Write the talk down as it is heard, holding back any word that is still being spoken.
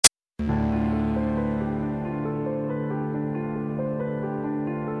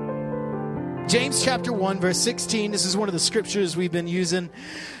James chapter 1, verse 16. This is one of the scriptures we've been using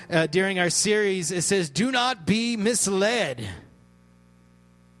during our series. It says, "Do not be misled,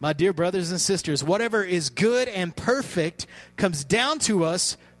 my dear brothers and sisters. Whatever is good and perfect comes down to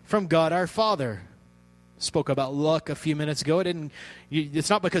us from God our Father." Spoke about luck a few minutes ago. It's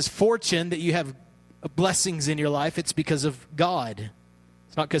not because fortune that you have blessings in your life. It's because of God.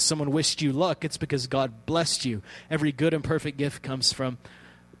 It's not because someone wished you luck. It's because God blessed you. Every good and perfect gift comes from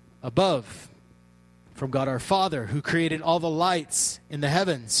above, from God our Father, who created all the lights in the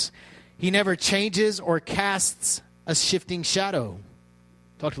heavens. He never changes or casts a shifting shadow.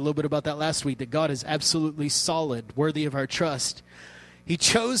 Talked a little bit about that last week, that God is absolutely solid, worthy of our trust. He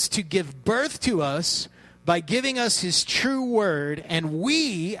chose to give birth to us by giving us His true word, and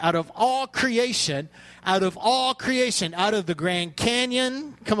we, out of creation, out of the Grand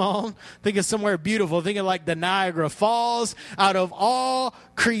Canyon, come on, think of somewhere beautiful, think of like the Niagara Falls, out of all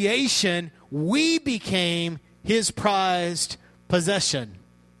creation, we became His prized possession.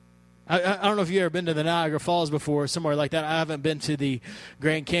 I don't know if you've ever been to the Niagara Falls before, somewhere like that. I haven't been to the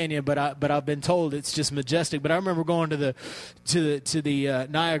Grand Canyon, but I've been told it's just majestic. But I remember going to the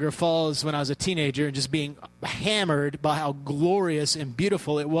Niagara Falls when I was a teenager and just being hammered by how glorious and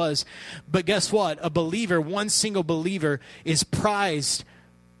beautiful it was. But guess what? A believer, one single believer, is prized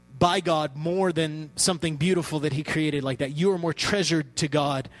by God more than something beautiful that He created like that. You are more treasured to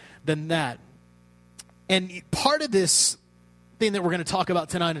God than that. And part of this thing that we're going to talk about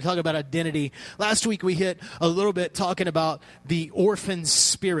tonight and talk about identity. Last week we hit a little bit talking about the orphan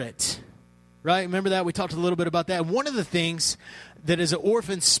spirit, right? Remember that? We talked a little bit about that. One of the things that is an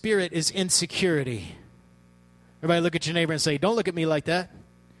orphan spirit is insecurity. Everybody look at your neighbor and say, "Don't look at me like that."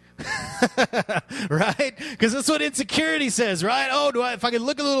 Right? Because that's what insecurity says, right? Oh, if I could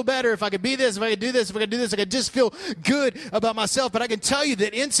look a little better, if I could be this, if I could do this, if I could do this, I could just feel good about myself. But I can tell you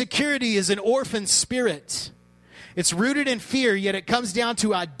that insecurity is an orphan spirit. It's rooted in fear, yet it comes down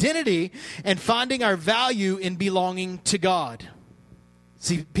to identity and finding our value in belonging to God.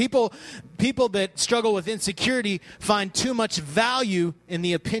 See, people that struggle with insecurity find too much value in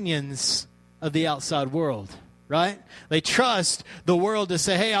the opinions of the outside world, right? They trust the world to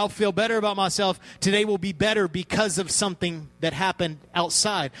say, "Hey, I'll feel better about myself. Today will be better because of something that happened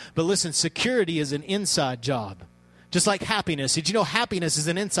outside." But listen, security is an inside job. Just like happiness. Did you know happiness is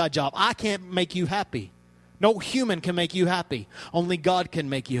an inside job? I can't make you happy. No human can make you happy. Only God can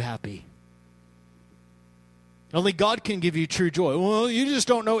make you happy. Only God can give you true joy. Well, you just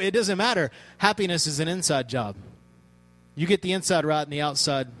don't know. It doesn't matter. Happiness is an inside job. You get the inside right and the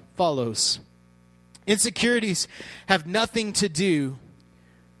outside follows. Insecurities have nothing to do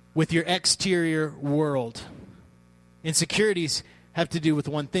with your exterior world. Insecurities have to do with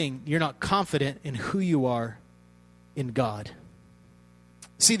one thing. You're not confident in who you are in God.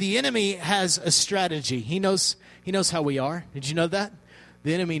 See, the enemy has a strategy. He knows how we are. Did you know that?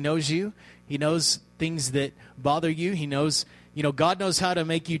 The enemy knows you. He knows things that bother you. He knows, God knows how to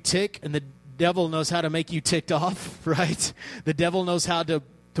make you tick, and the devil knows how to make you ticked off, right? The devil knows how to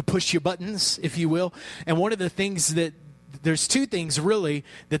push your buttons, if you will. And one of the things there's two things really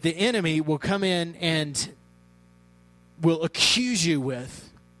that the enemy will come in and will accuse you with,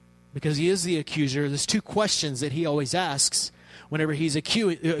 because he is the accuser. There's two questions that he always asks whenever he's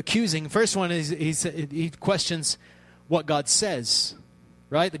accusing. First one is he questions what God says,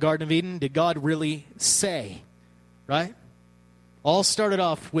 right? The Garden of Eden, did God really say, right? All started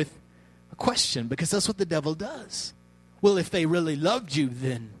off with a question, because that's what the devil does. Well, if they really loved you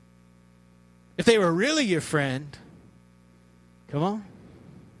then, if they were really your friend, come on.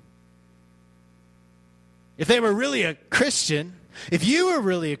 If they were really a Christian, if you were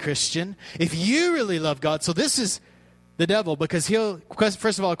really a Christian, if you really love God, so this is the devil, because he'll,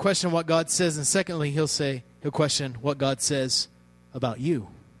 first of all, question what God says, and secondly, he'll question what God says about you.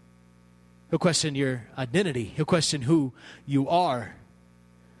 He'll question your identity. He'll question who you are.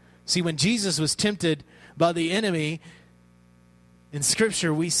 See, when Jesus was tempted by the enemy, in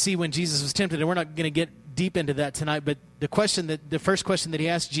Scripture, we see when Jesus was tempted, and we're not going to get deep into that tonight, but the first question that he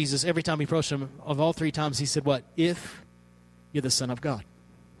asked Jesus every time he approached him, of all three times, he said, what? If you're the Son of God.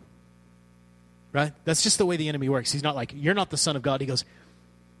 Right? That's just the way the enemy works. He's not like, you're not the Son of God. He goes,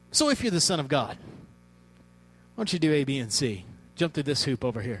 so if you're the Son of God, why don't you do A, B, and C? Jump through this hoop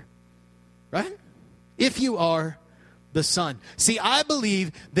over here. Right? If you are the Son. See, I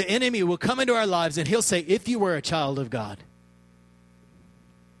believe the enemy will come into our lives and he'll say, if you were a child of God.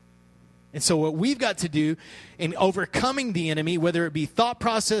 And so what we've got to do in overcoming the enemy, whether it be thought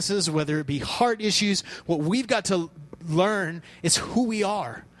processes, whether it be heart issues, what we've got to learn is who we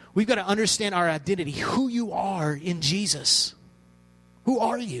are. We've got to understand our identity, who you are in Jesus. Who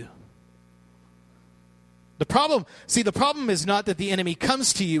are you? The problem is not that the enemy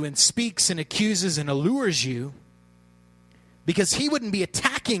comes to you and speaks and accuses and allures you, because he wouldn't be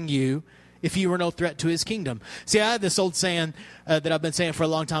attacking you if you were no threat to his kingdom. See, I have this old saying that I've been saying for a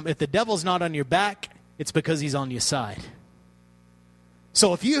long time: if the devil's not on your back, it's because he's on your side.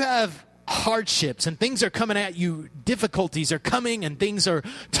 So if you have hardships and things are coming at you, difficulties are coming and things are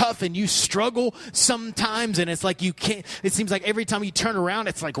tough and you struggle sometimes and it's like you can't, it seems like every time you turn around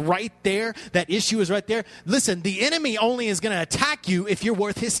it's like right there, that issue is right there. Listen, the enemy only is going to attack you if you're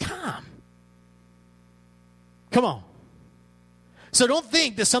worth his time. Come on. So don't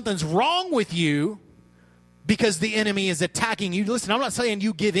think that something's wrong with you because the enemy is attacking you. Listen, I'm not saying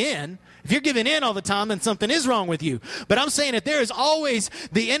you give in. If you're giving in all the time, then something is wrong with you. But I'm saying that there is always,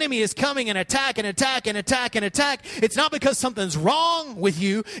 the enemy is coming and attack and attack and attack and attack. It's not because something's wrong with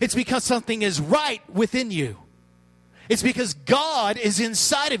you. It's because something is right within you. It's because God is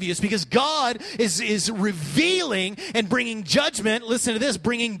inside of you. It's because God is revealing and bringing judgment, listen to this,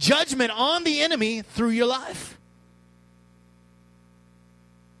 bringing judgment on the enemy through your life.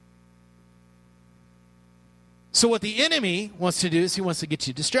 So what the enemy wants to do is he wants to get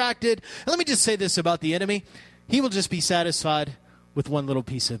you distracted. And let me just say this about the enemy. He will just be satisfied with one little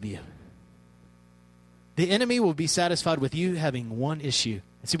piece of you. The enemy will be satisfied with you having one issue.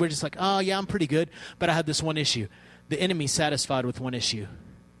 And see, we're just like, oh, yeah, I'm pretty good, but I have this one issue. The enemy's satisfied with one issue.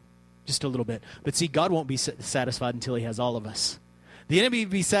 Just a little bit. But see, God won't be satisfied until he has all of us. The enemy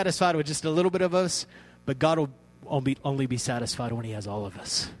will be satisfied with just a little bit of us, but God will only be satisfied when he has all of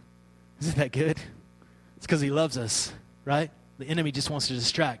us. Isn't that good? It's because he loves us, right? The enemy just wants to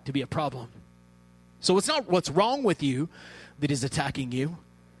distract, to be a problem. So it's not what's wrong with you that is attacking you.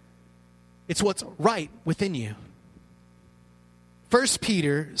 It's what's right within you. 1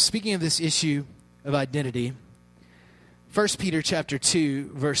 Peter, speaking of this issue of identity, 1 Peter chapter 2,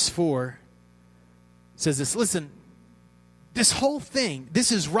 verse 4 says this. Listen, this whole thing,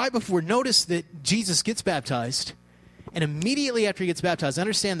 this is right before, notice that Jesus gets baptized, and immediately after he gets baptized,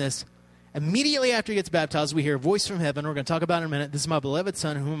 understand this, immediately after he gets baptized, we hear a voice from heaven. We're going to talk about it in a minute. This is my beloved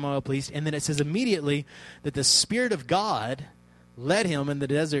Son, whom I'm well pleased. And then it says immediately that the Spirit of God led him in the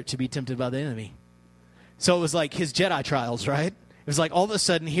desert to be tempted by the enemy. So it was like his Jedi trials, right? It was like all of a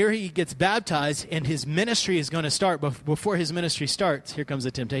sudden, here he gets baptized, and his ministry is going to start. But before his ministry starts, here comes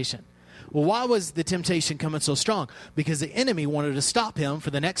the temptation. Well, why was the temptation coming so strong? Because the enemy wanted to stop him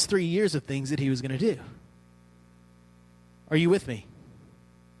for the next 3 years of things that he was going to do. Are you with me?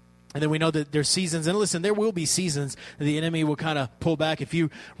 And then we know that there's seasons, and listen, there will be seasons that the enemy will kind of pull back. If you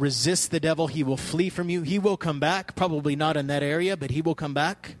resist the devil, he will flee from you. He will come back, probably not in that area, but he will come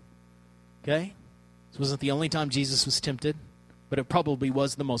back. Okay? This wasn't the only time Jesus was tempted, but it probably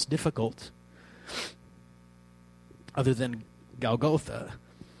was the most difficult, other than Golgotha.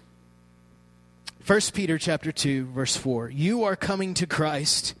 1 Peter chapter 2, verse 4, you are coming to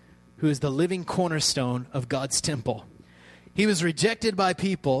Christ, who is the living cornerstone of God's temple. He was rejected by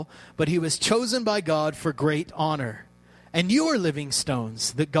people, but he was chosen by God for great honor. And you are living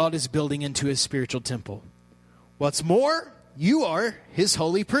stones that God is building into his spiritual temple. What's more, you are his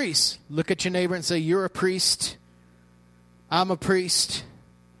holy priests. Look at your neighbor and say, you're a priest. I'm a priest.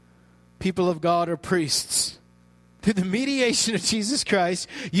 People of God are priests. Through the mediation of Jesus Christ,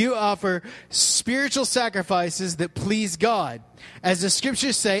 you offer spiritual sacrifices that please God. As the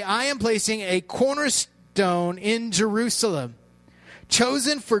scriptures say, I am placing a cornerstone in Jerusalem,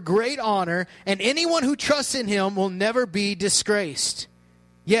 chosen for great honor, and anyone who trusts in him will never be disgraced.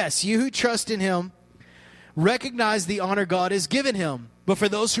 Yes, you who trust in him recognize the honor God has given him. But for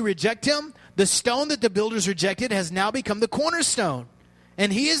those who reject him, the stone that the builders rejected has now become the cornerstone.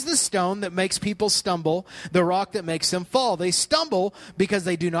 And he is the stone that makes people stumble, the rock that makes them fall. They stumble because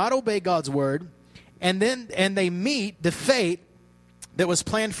they do not obey God's word, and they meet the fate that was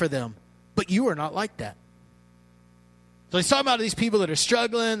planned for them. But you are not like that. So he's talking about these people that are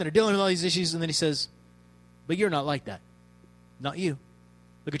struggling, that are dealing with all these issues, and then he says, but you're not like that. Not you.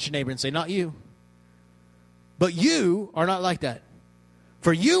 Look at your neighbor and say, not you. But you are not like that.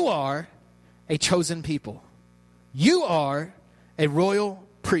 For you are a chosen people. You are a royal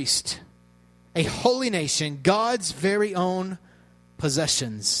priest, a holy nation, God's very own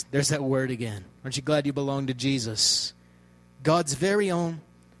possessions. There's that word again. Aren't you glad you belong to Jesus? God's very own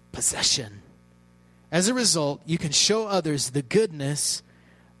possession. As a result, you can show others the goodness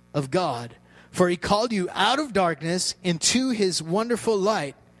of God. For he called you out of darkness into his wonderful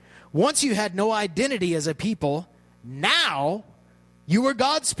light. Once you had no identity as a people, now you are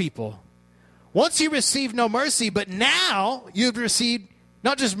God's people. Once you received no mercy, but now you've received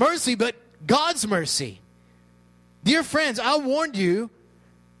not just mercy, but God's mercy. Dear friends, I warned you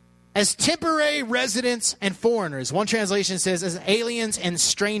as temporary residents and foreigners. One translation says as aliens and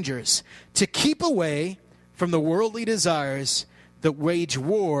strangers, to keep away from the worldly desires that wage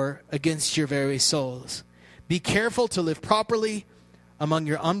war against your very souls. Be careful to live properly among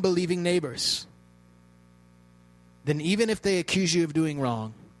your unbelieving neighbors. Then even if they accuse you of doing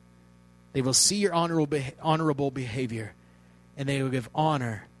wrong, they will see your honorable behavior, and they will give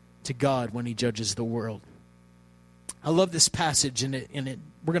honor to God when he judges the world. I love this passage, and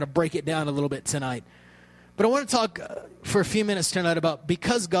we're going to break it down a little bit tonight. But I want to talk for a few minutes tonight about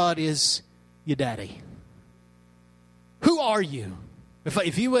because God is your daddy. Who are you?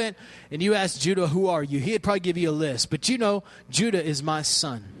 If you went and you asked Judah, who are you? He'd probably give you a list. But you know, Judah is my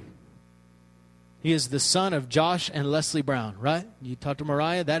son. He is the son of Josh and Leslie Brown, right? You talk to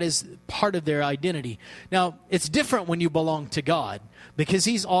Mariah, that is part of their identity. Now, it's different when you belong to God because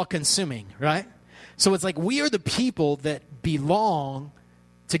he's all-consuming, right? So it's like we are the people that belong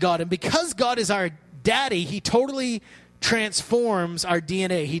to God. And because God is our daddy, he totally transforms our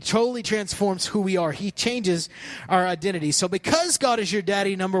DNA. He totally transforms who we are. He changes our identity. So because God is your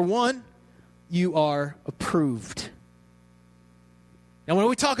daddy, number one, you are approved. And when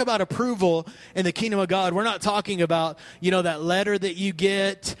we talk about approval in the kingdom of God, we're not talking about, that letter that you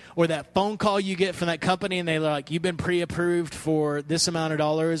get or that phone call you get from that company and they're like, you've been pre-approved for this amount of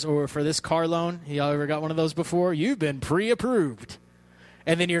dollars or for this car loan. Y'all ever got one of those before? You've been pre-approved.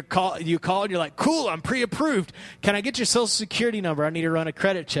 And then you call and you're like, cool, I'm pre-approved. Can I get your social security number? I need to run a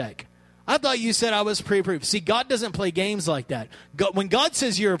credit check. I thought you said I was pre-approved. See, God doesn't play games like that. When God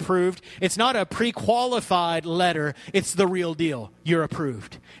says you're approved, it's not a pre-qualified letter. It's the real deal. You're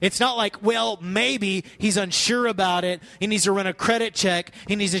approved. It's not like, well, maybe he's unsure about it. He needs to run a credit check.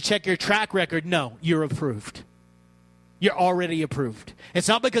 He needs to check your track record. No, you're approved. You're already approved. It's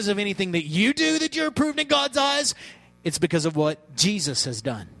not because of anything that you do that you're approved in God's eyes. It's because of what Jesus has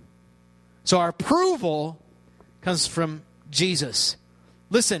done. So our approval comes from Jesus.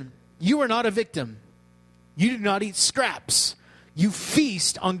 Listen, you are not a victim. You do not eat scraps. You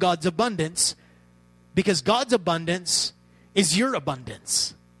feast on God's abundance because God's abundance is your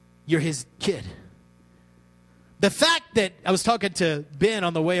abundance. You're his kid. The fact that I was talking to Ben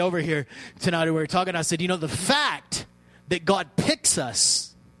on the way over here tonight, we were talking, I said, the fact that God picks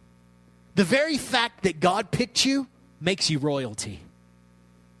us, the very fact that God picked you makes you royalty.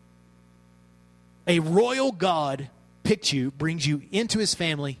 A royal God picked you, brings you into his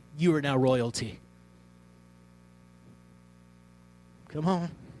family. You are now royalty. Come on.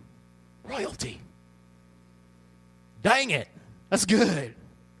 Royalty. Dang it. That's good.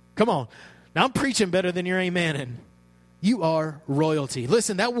 Come on. Now I'm preaching better than you're amening. You are royalty.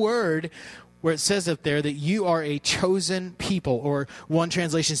 Listen, that word where it says up there that you are a chosen people, or one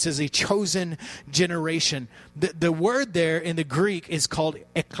translation says a chosen generation. The word there in the Greek is called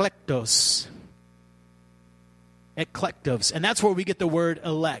eklektos. Eklektos. And that's where we get the word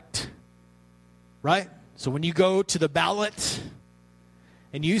elect. Right? So when you go to the ballot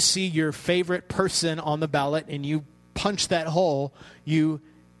and you see your favorite person on the ballot and you punch that hole, you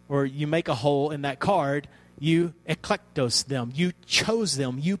make a hole in that card, you eklektos them. You chose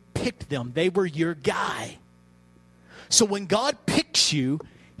them. You picked them. They were your guy. So when God picks you,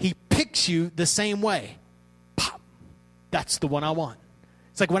 he picks you the same way. Pop. That's the one I want.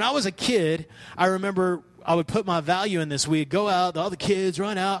 It's like when I was a kid, I remember I would put my value in this. We'd go out, all the kids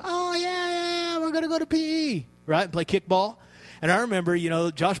run out. Oh, yeah, we're going to go to PE, right, and play kickball. And I remember,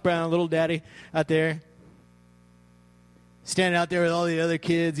 Josh Brown, little daddy out there, standing out there with all the other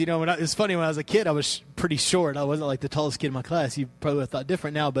kids. It's funny, when I was a kid, I was pretty short. I wasn't like the tallest kid in my class. You probably would have thought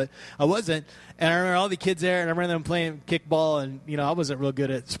different now, but I wasn't. And I remember all the kids there, and I remember them playing kickball, and, I wasn't real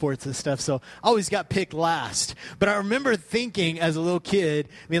good at sports and stuff, so I always got picked last. But I remember thinking as a little kid,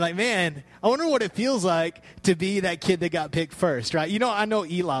 being like, man, I wonder what it feels like to be that kid that got picked first, right? I know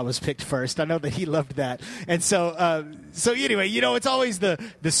Eli was picked first. I know that he loved that. And so anyway, it's always the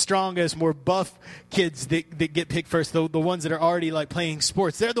strongest, more buff kids that get picked first, the ones that are already like playing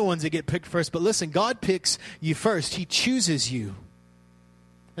sports. They're the ones that get picked first. But listen, God picks you first. He chooses you.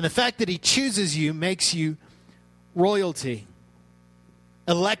 And the fact that he chooses you makes you royalty.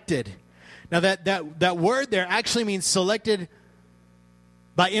 Elected. Now that word there actually means selected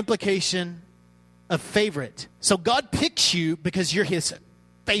by implication of favorite. So God picks you because you're his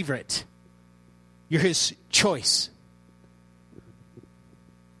favorite. You're his choice.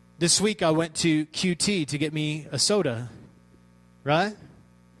 This week I went to QT to get me a soda. Right?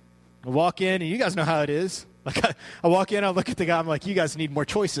 I walk in, and you guys know how it is. Like I walk in, I look at the guy, I'm like, you guys need more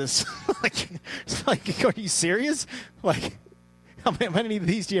choices. like, are you serious? Like, how many of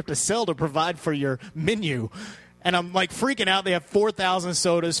these do you have to sell to provide for your menu? And I'm like freaking out. They have 4,000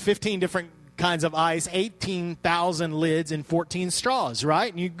 sodas, 15 different kinds of ice, 18,000 lids, and 14 straws,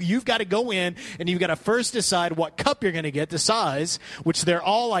 right? And you've got to go in, and you've got to first decide what cup you're going to get, the size, which they're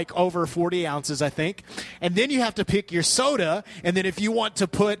all like over 40 ounces, I think. And then you have to pick your soda, and then if you want to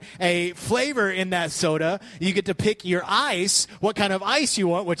put a flavor in that soda, you get to pick your ice, what kind of ice you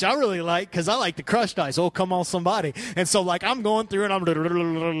want, which I really like, because I like the crushed ice. Oh, come on, somebody. And so, like, I'm going through, and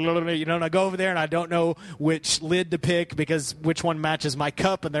and I go over there, and I don't know which lid to pick, because which one matches my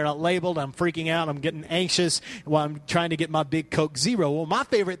cup, and they're not labeled. I'm freaking out. I'm getting anxious while I'm trying to get my big Coke Zero. Well, my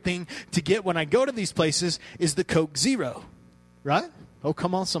favorite thing to get when I go to these places is the Coke Zero, right? Oh,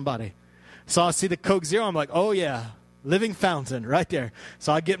 come on, somebody. So I see the Coke Zero. I'm like, oh, yeah, living fountain right there.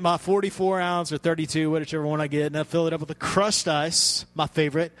 So I get my 44 ounce or 32, whichever one I get, and I fill it up with the crushed ice, my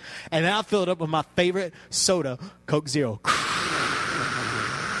favorite, and then I fill it up with my favorite soda, Coke Zero.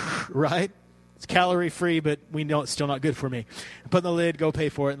 Right? It's calorie free, but we know it's still not good for me. I put in the lid, go pay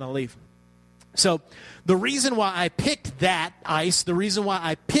for it, and I'll leave. So the reason why I picked that ice, the reason why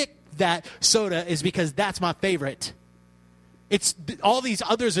I picked that soda is because that's my favorite. It's all these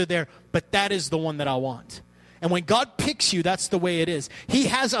others are there, but that is the one that I want. And when God picks you, that's the way it is. He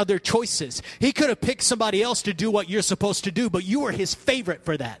has other choices. He could have picked somebody else to do what you're supposed to do, but you were his favorite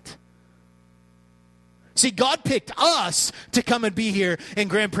for that. See, God picked us to come and be here in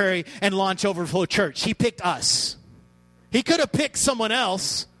Grand Prairie and launch Overflow Church. He picked us. He could have picked someone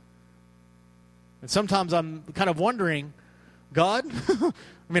else. And sometimes I'm kind of wondering, God, I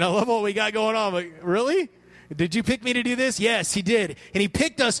mean, I love what we got going on, but really? Did you pick me to do this? Yes, he did. And he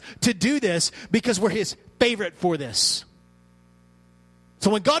picked us to do this because we're his favorite for this. So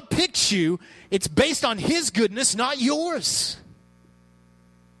when God picks you, it's based on his goodness, not yours.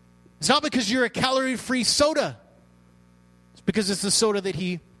 It's not because you're a calorie-free soda. It's because it's the soda that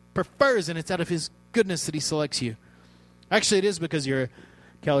he prefers, and it's out of his goodness that he selects you. Actually, it is because you're a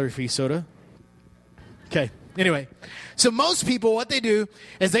calorie-free soda. Okay, anyway. So most people, what they do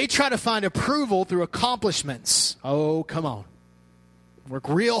is they try to find approval through accomplishments. Oh, come on. Work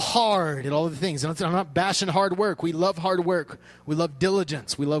real hard at all the things. I'm not bashing hard work. We love hard work. We love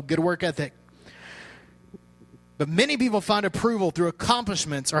diligence. We love good work ethic. But many people find approval through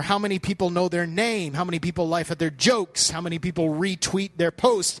accomplishments, or how many people know their name, how many people laugh at their jokes, how many people retweet their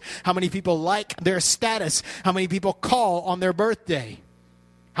posts, how many people like their status, how many people call on their birthday.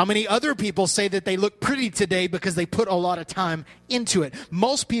 How many other people say that they look pretty today because they put a lot of time into it?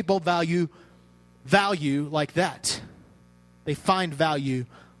 Most people value like that. They find value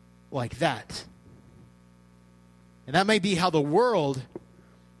like that. And that may be how the world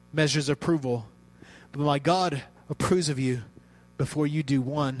measures approval. But my God approves of you before you do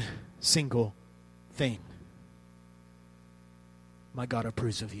one single thing. My God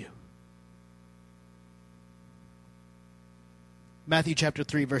approves of you. Matthew chapter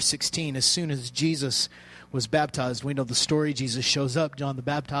 3, verse 16, as soon as Jesus was baptized, we know the story. Jesus shows up. John the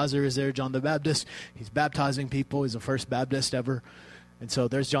Baptizer is there. John the Baptist, he's baptizing people. He's the first Baptist ever. And so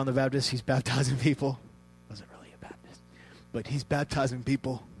there's John the Baptist. He's baptizing people. Wasn't really a Baptist, but he's baptizing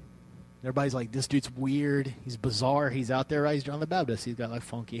people. Everybody's like, this dude's weird. He's bizarre. He's out there, right? He's John the Baptist. He's got like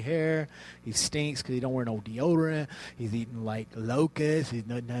funky hair. He stinks because he don't wear no deodorant. He's eating like locusts. He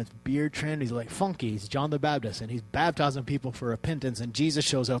doesn't have beard trim. He's like funky. He's John the Baptist. And he's baptizing people for repentance. And Jesus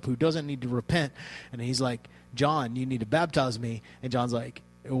shows up who doesn't need to repent. And he's like, John, you need to baptize me. And John's like,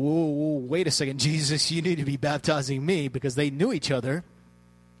 whoa, wait a second, Jesus, you need to be baptizing me, because they knew each other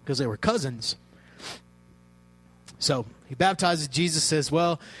because they were cousins. So he baptizes. Jesus says,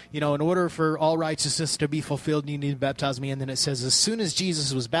 well, in order for all righteousness to be fulfilled, you need to baptize me. And then it says, as soon as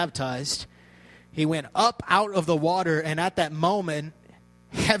Jesus was baptized, he went up out of the water, and at that moment,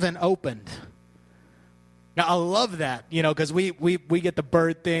 heaven opened. Now, I love that, because we get the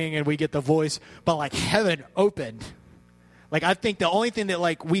bird thing and we get the voice, but like heaven opened. Like, I think the only thing that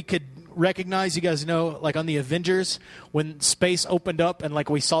like we could recognize, you guys know, like on the Avengers, when space opened up and like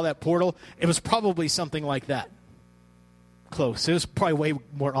we saw that portal, it was probably something like that. Close. It was probably way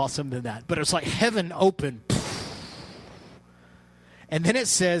more awesome than that. But it was like heaven opened. And then it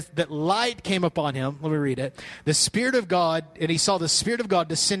says that light came upon him. Let me read it. The Spirit of God, and he saw the Spirit of God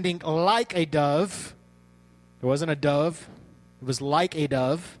descending like a dove. There wasn't a dove. It was like a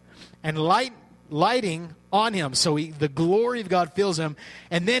dove. And lighting on him. So the glory of God fills him.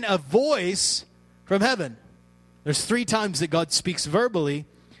 And then a voice from heaven. There's 3 times that God speaks verbally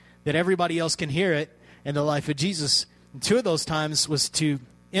that everybody else can hear it in the life of Jesus. And 2 of those times was to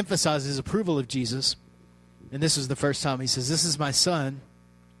emphasize his approval of Jesus. And this was the first time he says, this is my son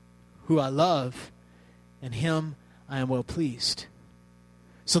who I love, and him I am well pleased.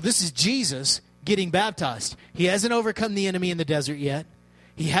 So this is Jesus getting baptized. He hasn't overcome the enemy in the desert yet.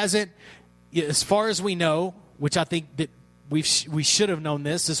 He hasn't, as far as we know, which I think that we should have known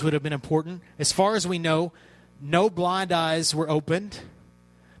this. This would have been important. As far as we know, no blind eyes were opened.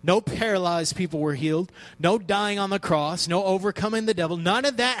 No paralyzed people were healed. No dying on the cross. No overcoming the devil. None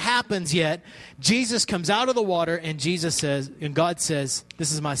of that happens yet. Jesus comes out of the water, and Jesus says, and God says,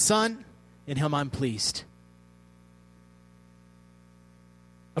 "This is my son, in him I'm pleased."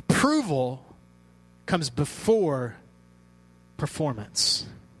 Approval comes before performance.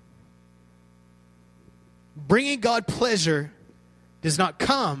 Bringing God pleasure does not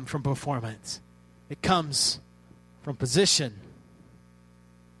come from performance. It comes from position.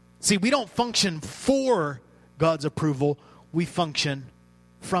 See, we don't function for God's approval. We function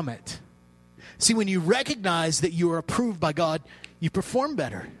from it. See, when you recognize that you are approved by God, you perform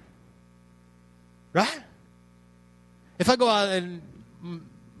better. Right? If I go out and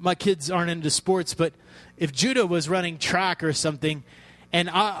my kids aren't into sports, but if Judah was running track or something,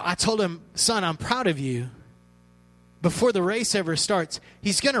 and I told him, "Son, I'm proud of you," before the race ever starts,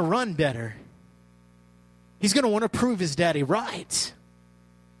 he's going to run better. He's going to want to prove his daddy right.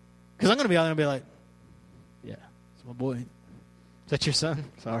 Because I'm going to be out there and be like, "Yeah, it's my boy. Is that your son?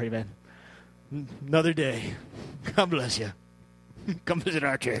 Sorry, man. Another day. God bless you. Come visit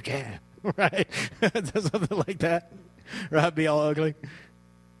our church." Yeah. Right? Something like that. Right? Be all ugly.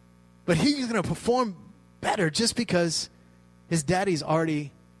 But he's going to perform better just because his daddy's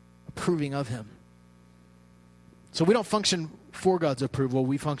already approving of him. So we don't function for God's approval.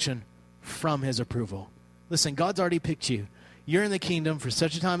 We function from his approval. Listen, God's already picked you. You're in the kingdom for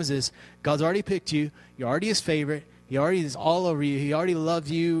such a time as this. God's already picked you. You're already his favorite. He already is all over you. He already loves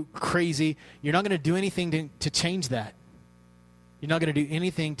you crazy. You're not going to do anything to change that. You're not going to do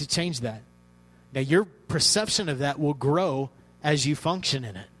anything to change that. Now, your perception of that will grow as you function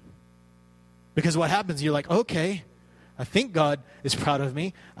in it. Because what happens, you're like, "Okay, I think God is proud of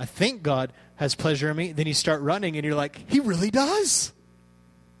me. I think God has pleasure in me." Then you start running and you're like, "He really does."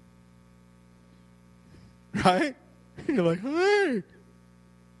 Right? You're like, "Hey,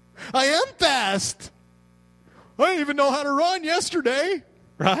 I am fast. I didn't even know how to run yesterday."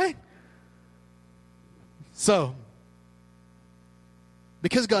 Right? So,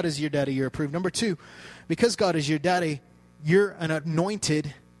 because God is your daddy, you're approved. Number 2, because God is your daddy, you're an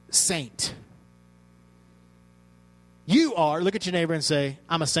anointed saint. You are, look at your neighbor and say,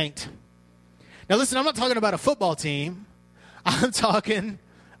 "I'm a saint." Now listen, I'm not talking about a football team. I'm talking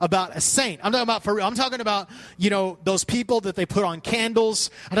about a saint. I'm talking about for real. I'm talking about, those people that they put on candles.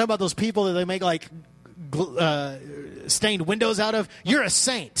 I'm talking about those people that they make like stained windows out of. You're a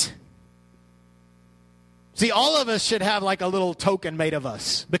saint. See, all of us should have like a little token made of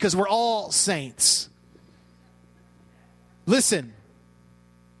us because we're all saints. Listen,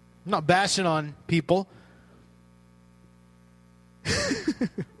 I'm not bashing on people.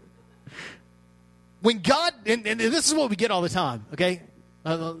 When God, and this is what we get all the time, okay?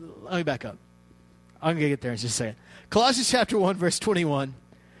 Let me back up. I'm going to get there in just a second. Colossians chapter 1, verse 21.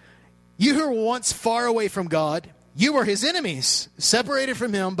 "You who were once far away from God, you were his enemies, separated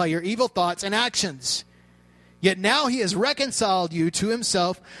from him by your evil thoughts and actions. Yet now he has reconciled you to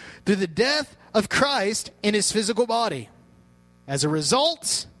himself through the death of Christ in his physical body. As a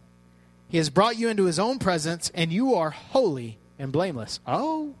result, he has brought you into his own presence, and you are holy and blameless."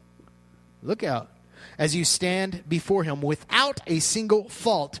 Oh, look out. "As you stand before him without a single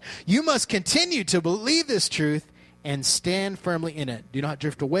fault. You must continue to believe this truth and stand firmly in it. Do not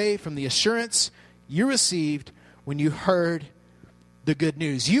drift away from the assurance you received when you heard the good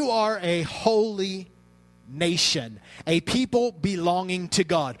news." You are a holy nation, a people belonging to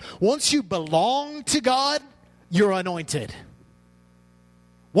God. Once you belong to God, you're anointed.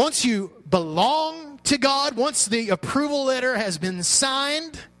 Once you belong to God, once the approval letter has been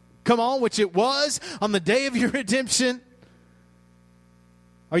signed, come on, which it was on the day of your redemption.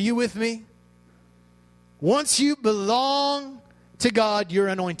 Are you with me? Once you belong to God, you're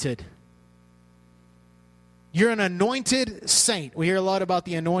anointed. You're an anointed saint. We hear a lot about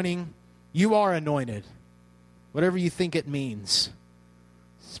the anointing. You are anointed. Whatever you think it means.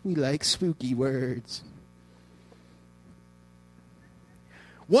 We like spooky words.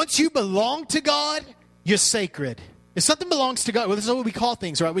 Once you belong to God, you're sacred. If something belongs to God, well, this is what we call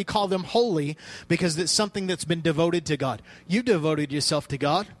things, right? We call them holy because it's something that's been devoted to God. You devoted yourself to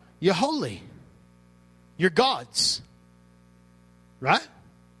God. You're holy. You're God's. Right?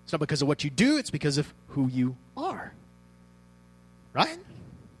 It's not because of what you do. It's because of who you are. Right?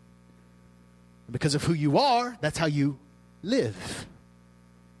 Because of who you are, that's how you live.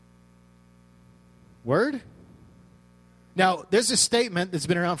 Word? Now, there's a statement that's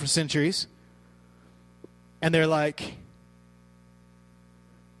been around for centuries. And they're like,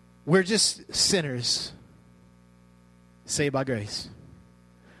 we're just sinners saved by grace.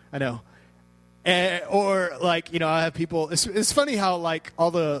 I know. Or like, I have people, it's funny how like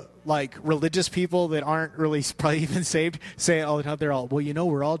all the like religious people that aren't really probably even saved say it all the time. They're all, well,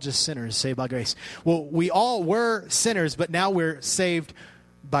 we're all just sinners saved by grace. Well, we all were sinners, but now we're saved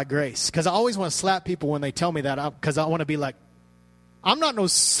by grace. Because I always want to slap people when they tell me that, because I want to be like, I'm not no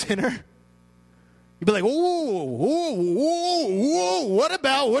sinner. You'd be like, whoa, what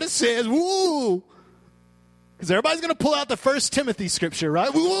about what it says? Whoa. Because everybody's going to pull out the 1 Timothy scripture, right?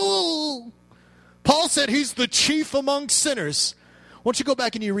 Whoa. Paul said he's the chief among sinners. Why don't you go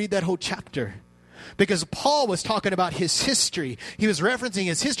back and you read that whole chapter? Because Paul was talking about his history. He was referencing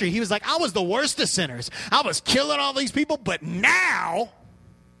his history. He was like, I was the worst of sinners. I was killing all these people, but now,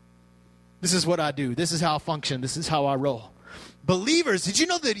 this is what I do. This is how I function. This is how I roll. Believers, did you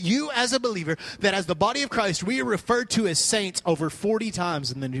know that you as a believer, that as the body of Christ, we are referred to as saints over 40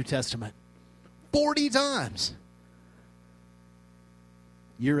 times in the New Testament? 40 times.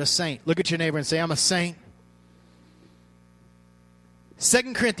 You're a saint. Look at your neighbor and say, I'm a saint.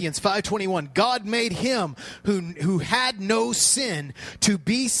 2 Corinthians 5:21, God made him who had no sin to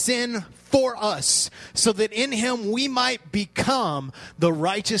be sin for us, so that in him we might become the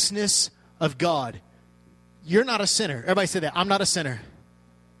righteousness of God. You're not a sinner. Everybody say that. I'm not a sinner.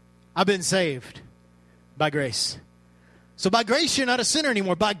 I've been saved by grace. So by grace, you're not a sinner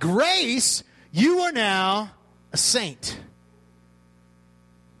anymore. By grace, you are now a saint.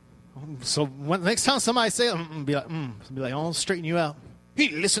 So next time somebody say it, I'm going to be like, I'll straighten you out. You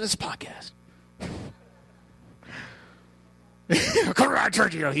need to listen to this podcast. Come to our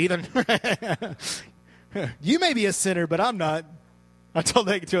church, you heathen. You may be a sinner, but I'm not. I told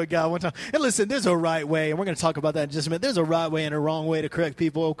that to a guy one time. And listen, there's a right way, and we're going to talk about that in just a minute. There's a right way and a wrong way to correct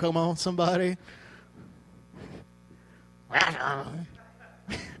people. Oh, come on, somebody.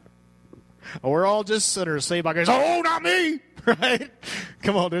 We're all just sinners saved by grace. Oh, not me. Right?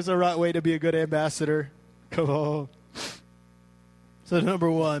 Come on, there's a right way to be a good ambassador. Come on. So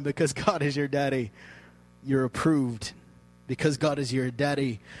number one, because God is your daddy, you're approved. Because God is your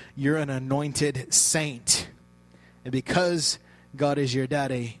daddy, you're an anointed saint. And because God is your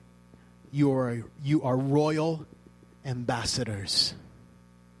daddy, you are royal ambassadors.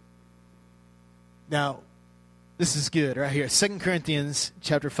 Now, this is good right here. 2 Corinthians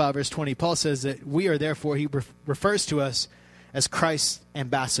chapter 5, verse 20. Paul says that we are therefore, he refers to us as Christ's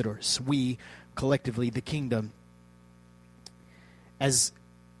ambassadors. We, collectively, the kingdom. As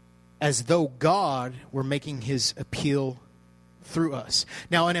though God were making his appeal through us.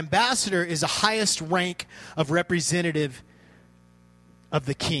 Now, an ambassador is the highest rank of representative of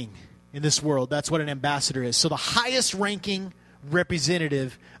the king in this world. That's what an ambassador is. So the highest ranking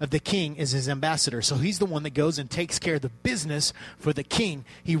representative of the king is his ambassador. So he's the one that goes and takes care of the business for the king.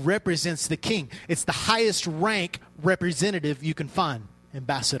 He represents the king. It's the highest rank representative you can find,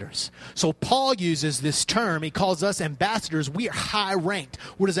 ambassadors. So Paul uses this term. He calls us ambassadors. We are high ranked.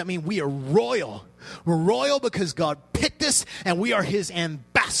 What does that mean? We are royal. We're royal because God picked us and we are his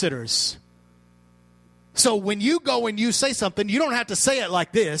ambassadors. So when you go and you say something, you don't have to say it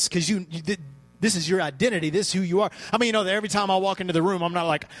like this, because this is your identity. This is who you are. I mean, that every time I walk into the room, I'm not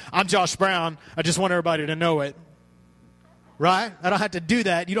like, I'm Josh Brown. I just want everybody to know it. Right? I don't have to do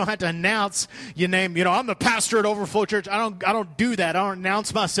that. You don't have to announce your name. I'm the pastor at Overflow Church. I don't do that. I don't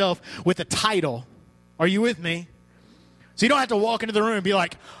announce myself with a title. Are you with me? So you don't have to walk into the room and be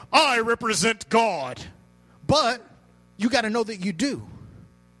like, I represent God. But you got to know that you do.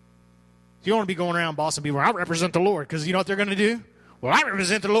 You don't want to be going around bossing people. I represent the Lord. Because you know what they're going to do? Well, I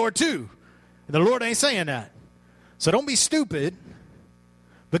represent the Lord too. And the Lord ain't saying that. So don't be stupid,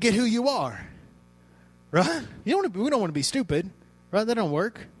 but get who you are. Right? We don't want to be stupid. Right? That don't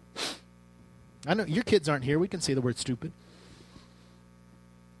work. I know your kids aren't here. We can say the word stupid.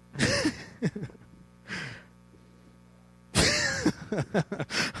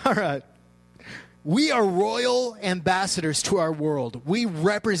 All right. We are royal ambassadors to our world. We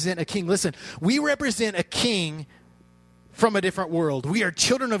represent a king. Listen, we represent a king from a different world. We are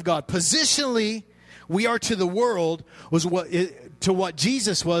children of God. Positionally, we are to the world to what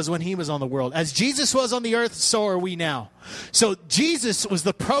Jesus was when he was on the world. As Jesus was on the earth, so are we now. So Jesus was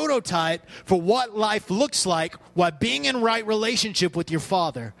the prototype for what life looks like while being in right relationship with your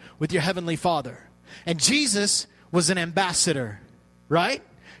Father, with your Heavenly Father. And Jesus was an ambassador, right?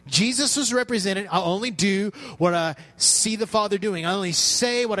 Jesus was represented. I only do what I see the Father doing. I only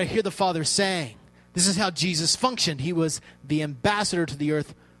say what I hear the Father saying. This is how Jesus functioned. He was the ambassador to the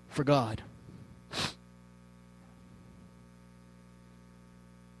earth for God.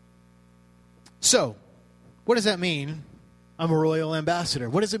 So, What does that mean? I'm a royal ambassador.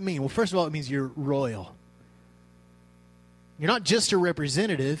 What does it mean? Well, first of all, it means you're royal. You're not just a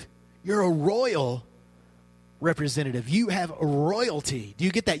representative. You're a royal representative. You have royalty. Do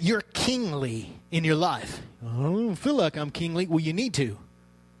you get that? You're kingly in your life. I don't feel like I'm kingly. Well, you need to.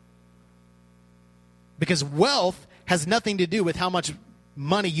 Because wealth has nothing to do with how much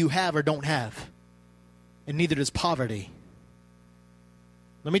money you have or don't have. And neither does poverty.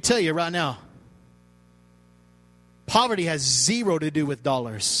 Let me tell you right now. Poverty has zero to do with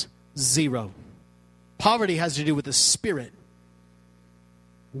dollars. Zero. Poverty has to do with the spirit.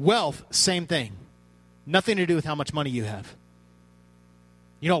 Wealth, same thing. Nothing to do with how much money you have.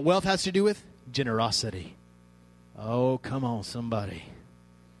 You know what wealth has to do with? Generosity. Oh, come on, somebody.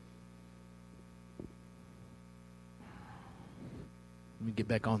 Let me get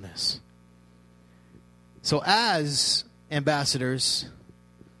back on this. So as ambassadors,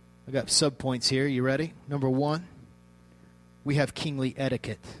 I got subpoints here. You ready? Number 1, we have kingly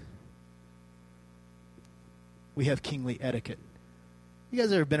etiquette. We have kingly etiquette. You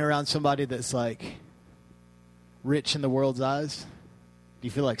guys ever been around somebody that's like rich in the world's eyes? Do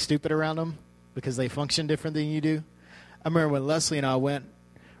you feel like stupid around them because they function different than you do? I remember when Leslie and I went,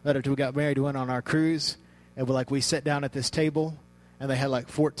 right after we got married, we went on our cruise, and we sat down at this table, and they had like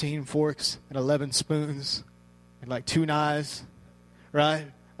 14 forks and 11 spoons and like 2 knives, right?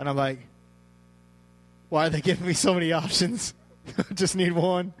 And I'm like, why are they giving me so many options? I just need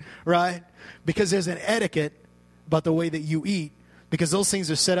one, right? Because there's an etiquette about the way that you eat, because those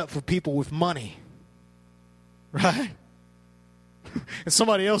things are set up for people with money, right? And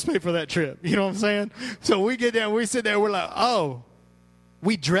somebody else paid for that trip. You know what I'm saying? So we get there, we sit there, we're like, oh,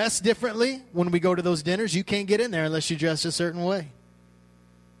 we dress differently when we go to those dinners. You can't get in there unless you dress a certain way.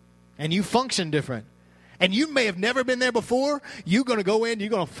 And you function different. And you may have never been there before. You're going to go in, you're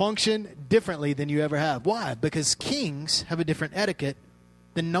going to function differently than you ever have. Why? Because kings have a different etiquette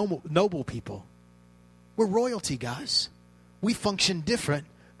than noble people. We're royalty, guys. We function different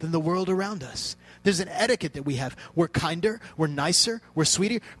than the world around us. There's an etiquette that we have. We're kinder, we're nicer, we're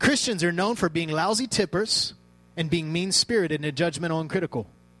sweeter. Christians are known for being lousy tippers and being mean-spirited and judgmental and critical.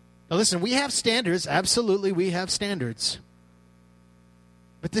 Now listen, we have standards. Absolutely, we have standards.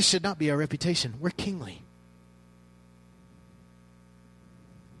 But this should not be our reputation. We're kingly.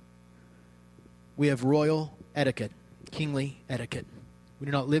 We have royal etiquette, kingly etiquette. We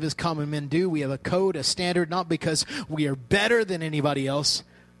do not live as common men do. We have a code, a standard, not because we are better than anybody else,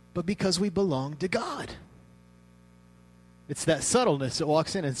 but because we belong to God. It's that subtleness that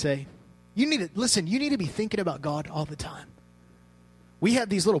walks in and say, you need to be thinking about God all the time. We have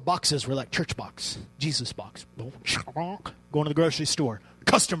these little boxes. We're like church box, Jesus box. Going to the grocery store,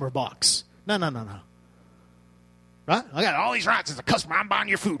 customer box. No. Right? I got all these rights as a customer. I'm buying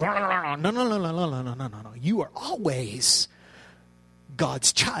your food. No. You are always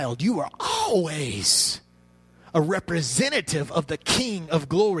God's child. You are always a representative of the King of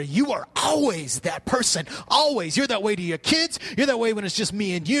glory. You are always that person. Always. You're that way to your kids. You're that way when it's just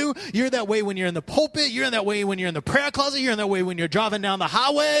me and you. You're that way when you're in the pulpit. You're that way when you're in the prayer closet. You're that way when you're driving down the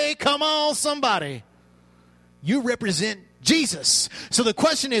highway. Come on, somebody. You represent Jesus. So the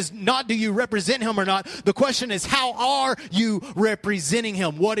question is not do you represent him or not. The question is how are you representing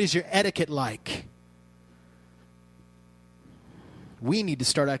him? What is your etiquette like? We need to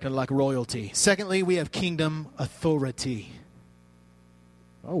start acting like royalty. Secondly, we have kingdom authority.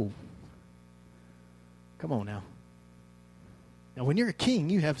 Oh. Come on now. Now, when you're a king,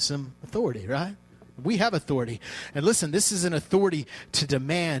 you have some authority, right? We have authority. And listen, this is an authority to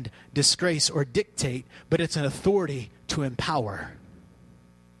demand, disgrace, or dictate, but it's an authority to empower.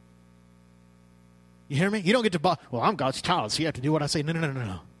 You hear me? You don't get to, well, I'm God's child, so you have to do what I say.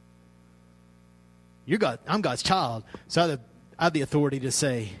 No. I'm God's child, so I have the authority to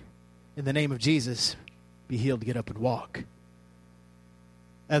say, in the name of Jesus, be healed, get up and walk.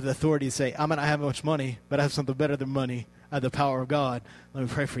 I have the authority to say, I might not have much money, but I have something better than money. I have the power of God. Let me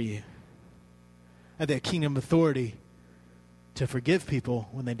pray for you. I have that kingdom authority to forgive people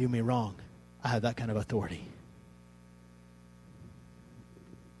when they do me wrong. I have that kind of authority.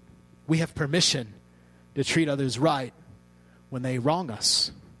 We have permission to treat others right when they wrong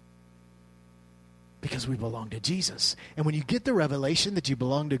us. Because we belong to Jesus. And when you get the revelation that you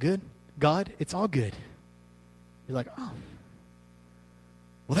belong to God, it's all good. You're like, oh,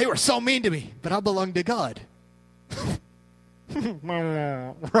 well, they were so mean to me, but I belong to God.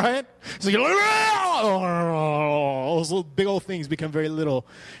 Right? So you're like, oh, those little big old things become very little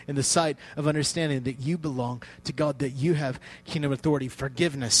in the sight of understanding that you belong to God, that you have kingdom authority,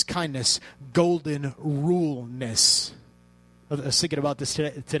 forgiveness, kindness, golden ruleness. I was thinking about this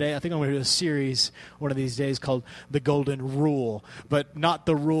today. I think I'm going to do a series one of these days called The Golden Rule. But not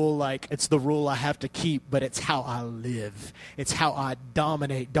the rule like it's the rule I have to keep, but it's how I live. It's how I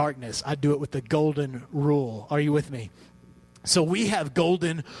dominate darkness. I do it with the golden rule. Are you with me? So we have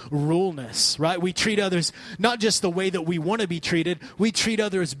golden ruleness, right? We treat others not just the way that we want to be treated. We treat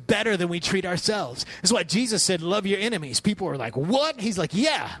others better than we treat ourselves. That's why Jesus said, love your enemies. People are like, what? He's like,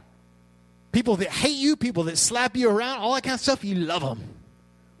 yeah. People that hate you, people that slap you around, all that kind of stuff, you love them.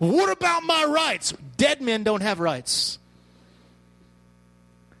 What about my rights? Dead men don't have rights.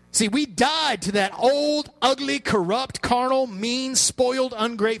 See, we died to that old, ugly, corrupt, carnal, mean, spoiled,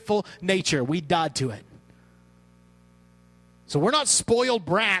 ungrateful nature. We died to it. So we're not spoiled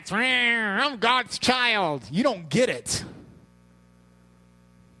brats. I'm God's child. You don't get it.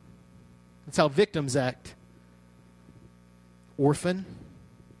 That's how victims act. Orphan.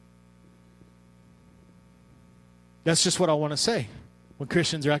 That's just what I want to say when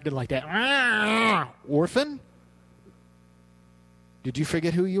Christians are acting like that. Orphan? Did you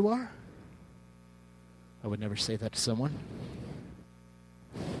forget who you are? I would never say that to someone.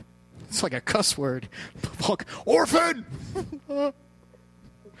 It's like a cuss word. Orphan!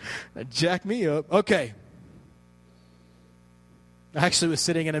 That jacked me up. Okay. I actually was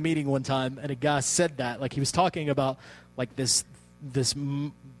sitting in a meeting one time, and a guy said that. Like, he was talking about, like, this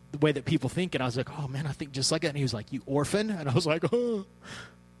the way that people think, and I was like, oh man, I think just like that. And he was like, you orphan? And I was like, oh.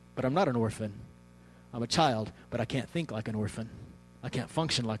 But I'm not an orphan. I'm a child, but I can't think like an orphan. I can't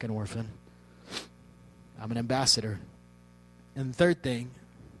function like an orphan. I'm an ambassador. And the third thing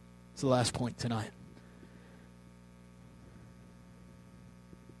is the last point tonight,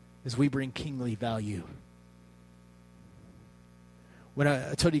 is we bring kingly value. When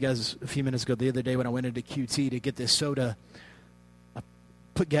I told you guys a few minutes ago, the other day when I went into QT to get this soda,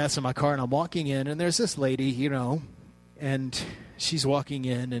 put gas in my car, and I'm walking in, and there's this lady, and she's walking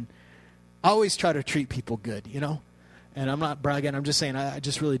in, and I always try to treat people good, and I'm not bragging, I'm just saying I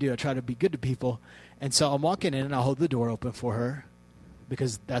just really do. I try to be good to people, and so I'm walking in, and I hold the door open for her,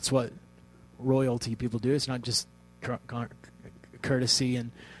 because that's what royalty people do. It's not just courtesy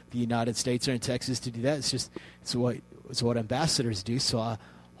in the United States or in Texas to do that. It's what ambassadors do. So I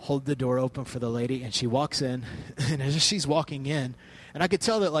hold the door open for the lady, and she walks in, and as she's walking in, and I could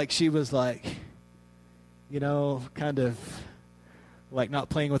tell that, like, she was like, kind of like not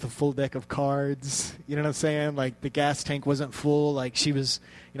playing with a full deck of cards. You know what I'm saying? Like, the gas tank wasn't full. Like, she was,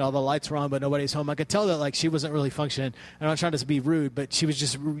 all the lights were on, but nobody's home. I could tell that, like, she wasn't really functioning. I'm not trying to be rude, but she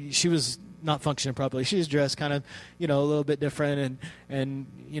was not functioning properly. She was dressed kind of, a little bit different, and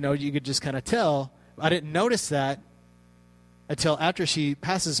you could just kind of tell. I didn't notice that until after she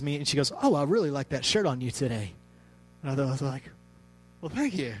passes me, and she goes, oh, I really like that shirt on you today. And I was like, well,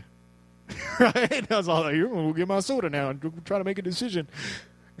 thank you. Right? And I was all like, you're going to get my soda now and try to make a decision.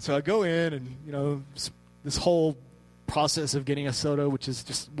 And so I go in, and, this whole process of getting a soda, which is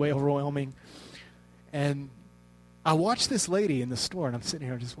just way overwhelming. And I watch this lady in the store, and I'm sitting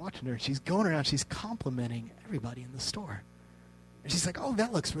here just watching her. She's going around, she's complimenting everybody in the store. And she's like, oh,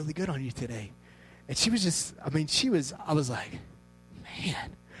 that looks really good on you today. And she was just, I was like,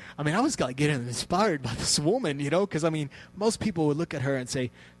 man. I was like getting inspired by this woman, because, most people would look at her and say,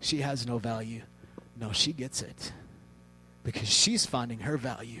 she has no value. No, she gets it. Because she's finding her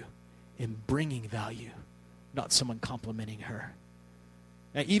value in bringing value, not someone complimenting her.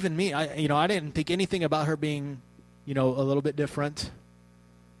 Now, even me, I didn't think anything about her being, a little bit different.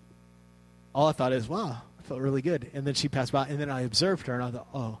 All I thought is, wow, I felt really good. And then she passed by, and then I observed her, and I thought,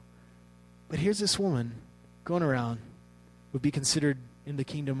 oh, but here's this woman going around, would be considered in the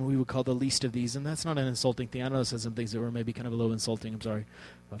kingdom we would call the least of these, and that's not an insulting thing. I know I said some things that were maybe kind of a little insulting. I'm sorry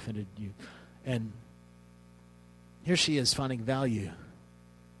if I offended you. And here she is finding value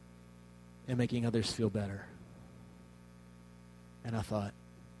in making others feel better. And I thought,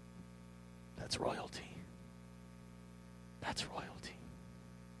 that's royalty. That's royalty.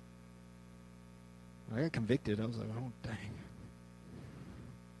 I got convicted. I was like, oh, dang.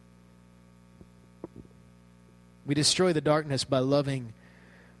 We destroy the darkness by loving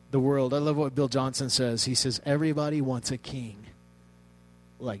the world. I love what Bill Johnson says. He says, everybody wants a king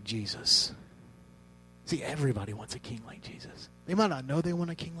like Jesus. See, everybody wants a king like Jesus. They might not know they want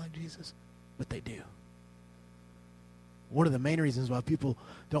a king like Jesus, but they do. One of the main reasons why people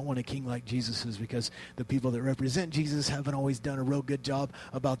don't want a king like Jesus is because the people that represent Jesus haven't always done a real good job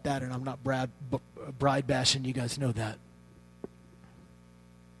about that, and I'm not bride bashing. You guys know that.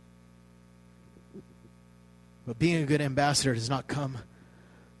 But being a good ambassador does not come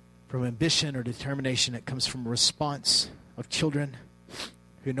from ambition or determination. It comes from a response of children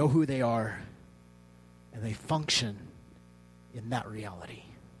who know who they are, and they function in that reality.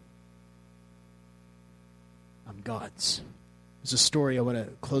 I'm God's. There's a story I want to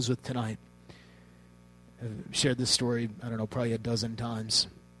close with tonight. I've shared this story, I don't know, probably a dozen times.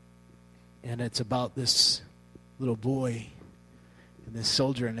 And it's about this little boy and this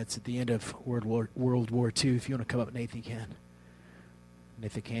soldier, and it's at the end of World War II. If you want to come up, Nathan, you can.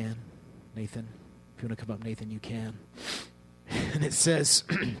 Nathan, if you want to come up, Nathan, you can. And it says,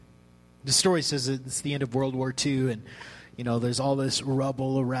 the story says that it's the end of World War II, and there's all this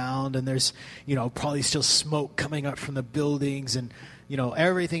rubble around, and there's, probably still smoke coming up from the buildings, and,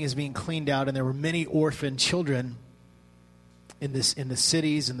 everything is being cleaned out, and there were many orphan children in the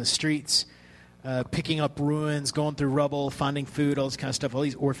cities and the streets, picking up ruins, going through rubble, finding food, all this kind of stuff, all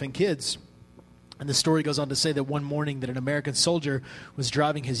these orphan kids. And the story goes on to say that one morning that an American soldier was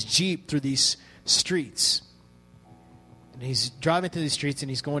driving his Jeep through these streets. And he's driving through these streets, and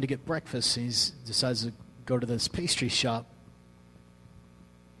he's going to get breakfast. He decides to go to this pastry shop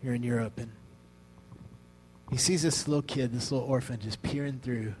here in Europe, and he sees this little kid, this little orphan, just peering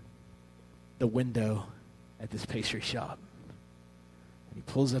through the window at this pastry shop. And he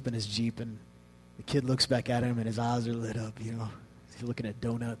pulls up in his Jeep, and the kid looks back at him, and his eyes are lit up, He's looking at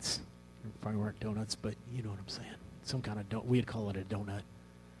donuts. Probably weren't donuts, but you know what I'm saying. Some kind of donut. We'd call it a donut.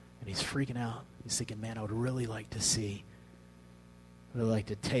 And he's freaking out. He's thinking, man, I would really like to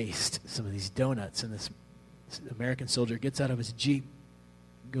taste some of these donuts. And this American soldier gets out of his Jeep,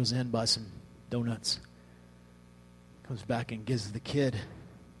 goes in, buys some donuts, comes back and gives the kid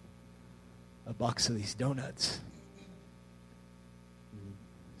a box of these donuts. And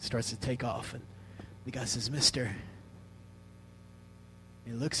starts to take off, and the guy says, "Mister."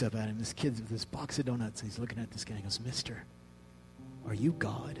 He looks up at him, this kid's with this box of donuts, and he's looking at this guy and goes, "Mister, are you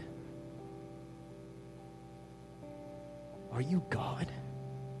God? Are you God?"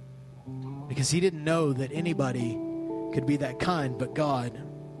 Because he didn't know that anybody could be that kind but God.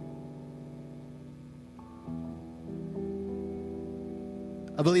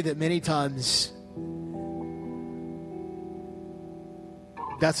 I believe that many times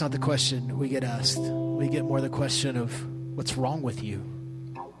that's not the question we get asked. We get more the question of, what's wrong with you?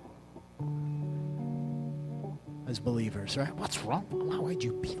 As believers, right? What's wrong? Why would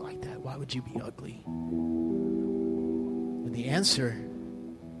you be like that? Why would you be ugly? And the answer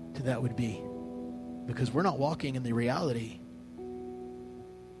to that would be, because we're not walking in the reality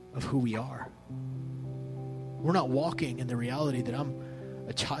of who we are. We're not walking in the reality that I'm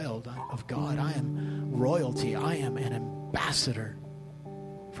a child of God. I am royalty. I am an ambassador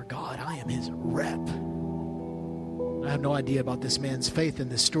for God. I am his rep. I have no idea about this man's faith in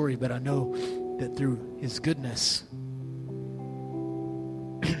this story, but I know that through his goodness,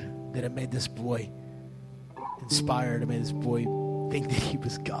 that it made this boy inspired. It made this boy think that he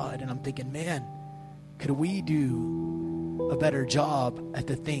was God. And I'm thinking, man, could we do a better job at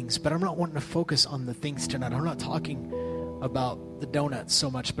the things? But I'm not wanting to focus on the things tonight. I'm not talking about the donuts so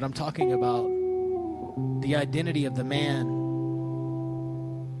much, but I'm talking about the identity of the man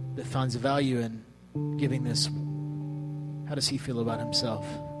that finds value in giving this. How does he feel about himself?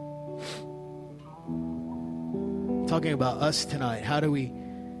 Talking about us tonight. How do we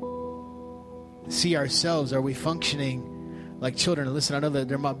see ourselves? Are we functioning like children? And listen, I know that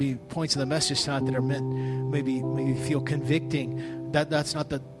there might be points in the message tonight that are meant maybe feel convicting. That's not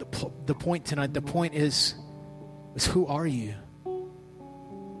the point tonight. The point is who are you?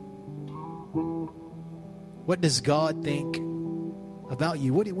 What does God think about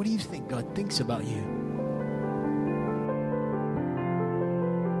you? What do you think God thinks about you?